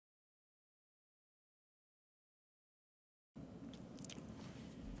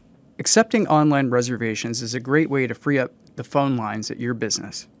Accepting online reservations is a great way to free up the phone lines at your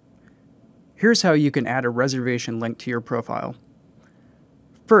business. Here's how you can add a reservation link to your profile.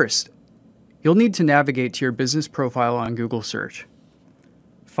 First, you'll need to navigate to your business profile on Google Search.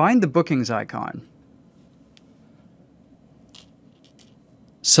 Find the bookings icon.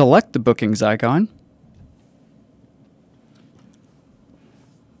 Select the bookings icon.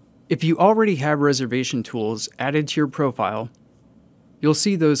 If you already have reservation tools added to your profile, you'll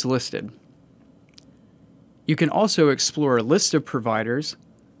see those listed. You can also explore a list of providers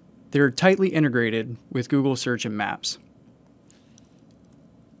that are tightly integrated with Google Search and Maps.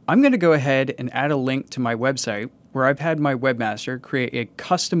 I'm going to go ahead and add a link to my website where I've had my webmaster create a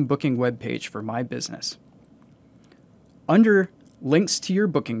custom booking web page for my business. Under Links to your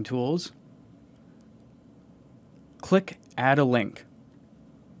booking tools, click Add a link.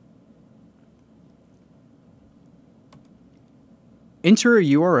 Enter a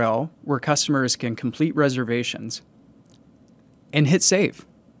URL where customers can complete reservations and hit save.